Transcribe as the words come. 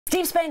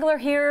Steve Spangler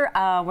here.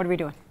 What are we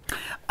doing?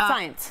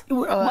 Science.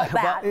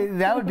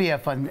 That would be a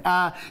fun.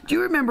 Do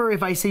you remember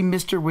if I say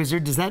Mr.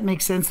 Wizard? Does that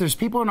make sense? There's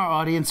people in our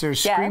audience that are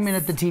screaming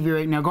at the TV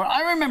right now going,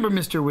 I remember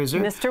Mr.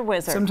 Wizard. Mr.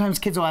 Wizard. Sometimes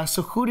kids will ask,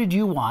 so who did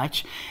you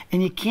watch?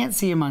 And you can't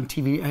see him on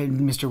TV.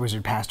 Mr.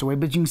 Wizard passed away,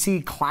 but you can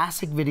see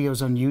classic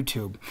videos on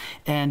YouTube.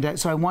 And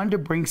so I wanted to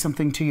bring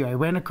something to you. I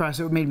ran across,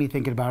 it made me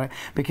thinking about it,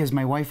 because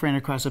my wife ran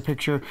across a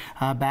picture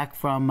back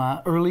from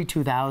early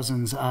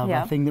 2000s of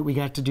a thing that we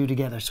got to do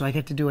together. So I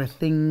got to do a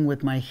thing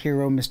with my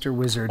hero, Mr.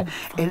 Wizard.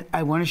 And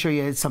I want to show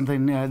you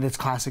something that's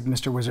classic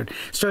Mr. Wizard.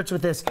 Starts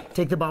with this.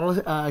 Take the bottle,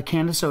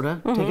 can of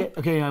soda. Take it.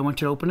 Okay, I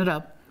want you to open it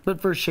up.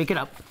 But first, shake it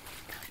up.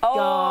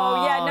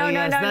 Oh, yeah, no,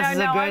 yes,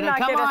 no, I'm not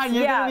come on,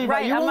 you're gonna be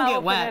right. You won't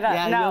get wet.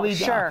 Yeah, no,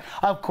 sure.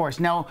 Of course.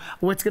 Now,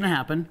 what's going to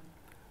happen?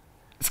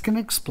 It's going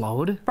to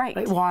explode.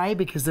 Right. Why?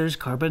 Because there's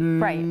carbon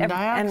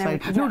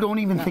dioxide. No, don't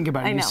even think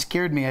about it. You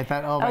scared me. I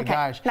thought, oh my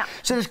gosh. No.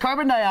 So there's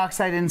carbon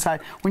dioxide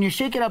inside. When you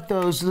shake it up,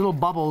 those little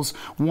bubbles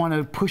want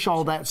to push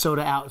all that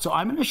soda out. So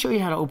I'm going to show you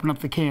how to open up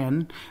the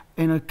can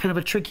in a kind of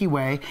a tricky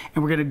way,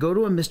 and we're going to go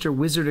to a Mr.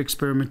 Wizard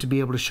experiment to be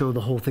able to show the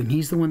whole thing.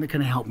 He's the one that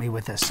can help me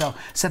with this. So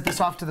set this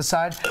off to the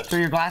side, throw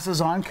your glasses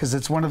on, because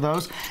it's one of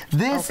those.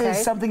 This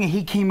is something that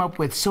he came up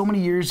with so many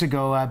years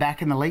ago,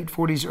 back in the late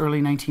 40s,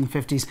 early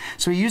 1950s.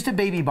 So he used a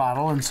baby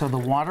bottle, and so the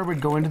water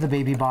would go into the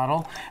baby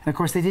bottle. And of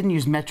course, they didn't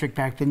use metric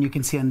back then. You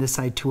can see on this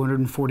side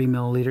 240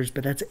 milliliters,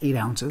 but that's 8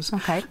 ounces.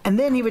 Okay. And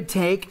then he would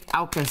take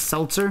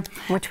Alka-Seltzer,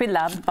 which we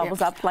love,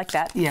 bubbles up like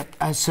that. Yep.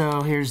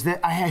 So here's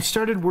the. I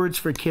started Words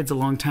for Kids a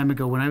long time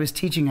ago. When I was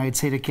teaching, I'd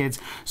say to kids,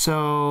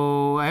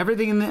 so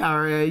everything in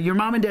the, your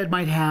mom and dad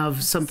might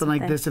have something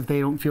like this if they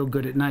don't feel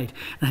good at night.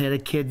 And I had a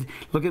kid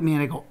look at me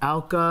and I go,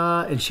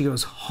 Alka, and she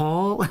goes,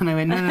 Hall, and I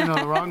went, no,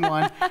 the wrong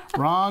one.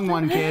 Wrong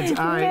one, kids.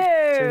 All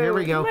right, so here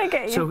we go.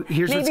 So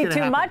here's what's going to happen.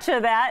 Maybe too much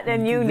of that,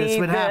 and you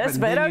need this,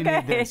 but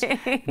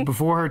okay.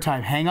 Before her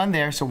time. Hang on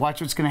there. So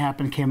watch what's going to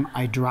happen, Kim.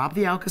 I drop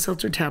the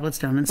Alka-Seltzer tablets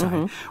down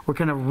inside. We're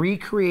kind of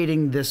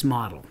recreating this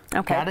model.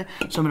 Okay. Got it?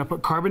 So I'm going to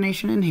put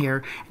carbonation in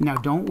here. Now,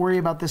 don't worry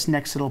about this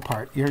next little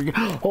part. You're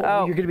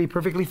going to be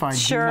perfectly fine.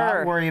 Sure. Do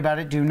not worry about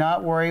it. Do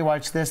not worry.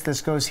 Watch this.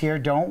 This goes here.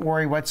 Don't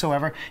worry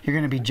whatsoever. You're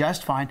going to be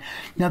just fine.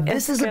 Now,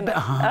 this is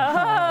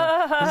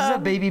a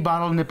baby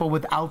bottle nipple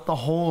without the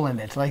hole in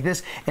it, like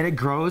this, and it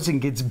grows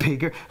and gets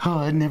bigger.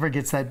 Oh, it never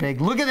gets that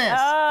big. Look at this.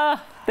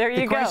 There you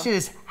go. The question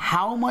is,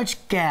 how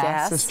much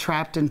gas is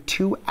trapped in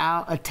 2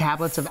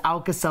 tablets of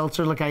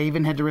Alka-Seltzer? Look, I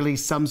even had to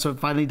release some so it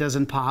finally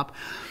doesn't pop.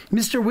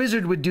 Mr.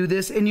 Wizard would do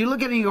this, and you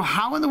look at it and you go,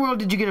 how in the world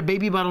did you get a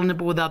baby bottle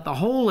nipple without the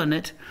hole in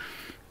it?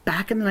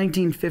 Back in the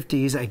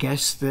 1950s, I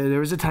guess, there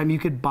was a time you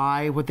could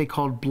buy what they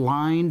called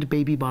blind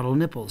baby bottle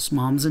nipples.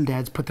 Moms and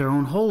dads put their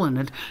own hole in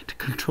it to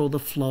control the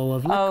flow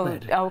of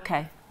liquid. Oh,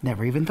 okay.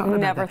 Never even thought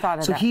about that. Never thought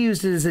of that. So he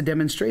used it as a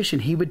demonstration.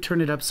 He would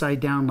turn it upside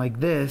down like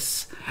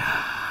this.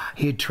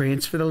 He'd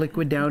transfer the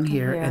liquid down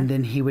here, and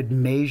then he would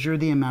measure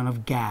the amount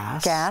of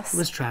gas that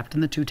was trapped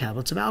in the 2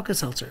 tablets of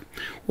Alka-Seltzer.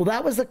 Well,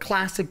 that was the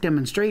classic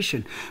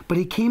demonstration. But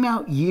he came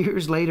out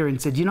years later and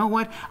said, you know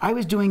what? I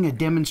was doing a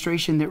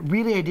demonstration that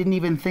really I didn't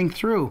even think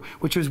through,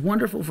 which was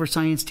wonderful for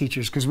science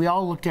teachers, because we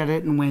all looked at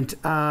it and went,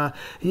 how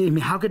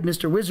could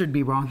Mr. Wizard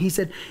be wrong? He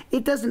said,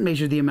 it doesn't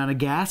measure the amount of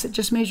gas. It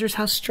just measures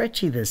how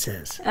stretchy this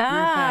is. And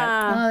I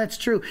thought, oh, that's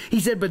true. He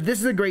said, but this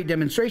is a great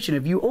demonstration.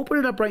 If you open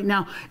it up right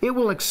now, it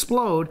will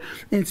explode.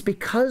 And it's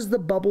because the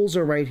bubbles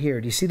are right here.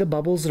 Do you see the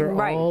bubbles that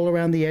are all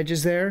around the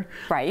edges there?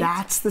 Right.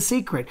 That's the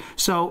secret.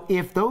 So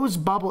if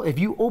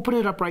you open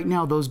it up right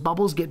now, those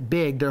bubbles get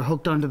big. They're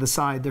hooked onto the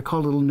side. They're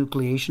called little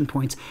nucleation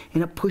points,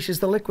 and it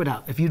pushes the liquid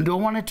out. If you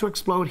don't want it to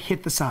explode,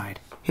 hit the side.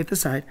 Hit the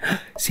side.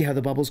 See how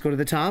the bubbles go to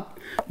the top?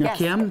 Now,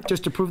 Kim,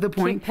 just to prove the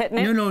point.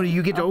 No,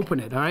 you get to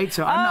open it, all right?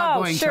 So I'm not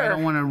going to. I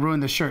don't want to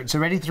ruin the shirt. So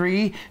ready?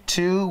 3,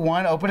 2,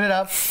 1. Open it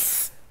up.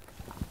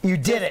 You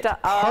did it.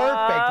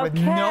 Perfect, with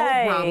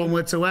no problem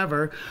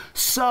whatsoever.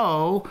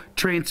 So,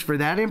 transfer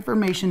that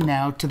information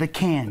now to the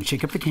can.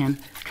 Shake up the can.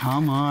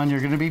 Come on,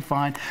 you're going to be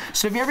fine.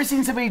 So, have you ever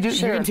seen somebody do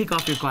this? You're going to take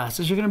off your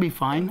glasses. You're going to be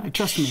fine.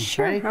 Trust me.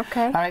 Sure, right?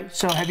 okay. All right,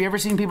 so have you ever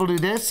seen people do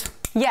this?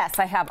 Yes,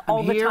 I have.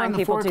 All the time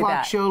people do that. Here on the 4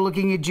 o'clock show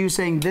looking at you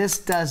saying this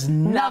does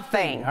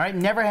nothing. All right,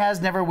 never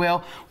has, never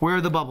will. Where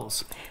are the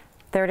bubbles?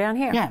 They're down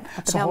here. Yeah,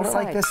 so hold it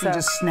like this and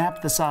just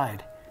snap the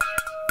side.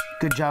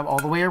 Good job all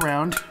the way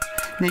around.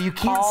 Now, you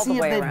can't see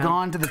if they've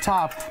gone to the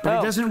top, but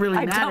it doesn't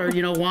really matter.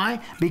 You know why?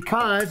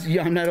 Because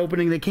I'm not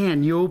opening the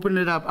can. You open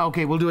it up.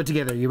 Okay, we'll do it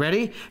together. You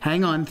ready?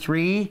 Hang on.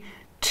 3,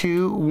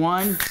 2,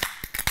 1.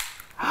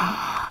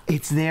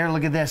 It's there.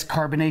 Look at this.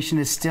 Carbonation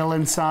is still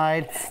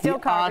inside. Still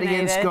the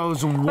audience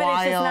goes wild. But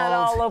it's just not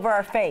all over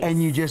our face.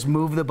 And you just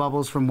move the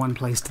bubbles from one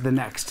place to the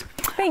next.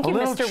 Thank you,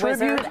 Mr.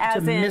 Wizard.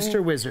 As in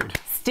Mr. Wizard.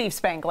 Steve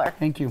Spangler.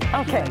 Thank you.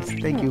 Okay.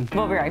 Thank you.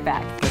 We'll be right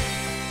back.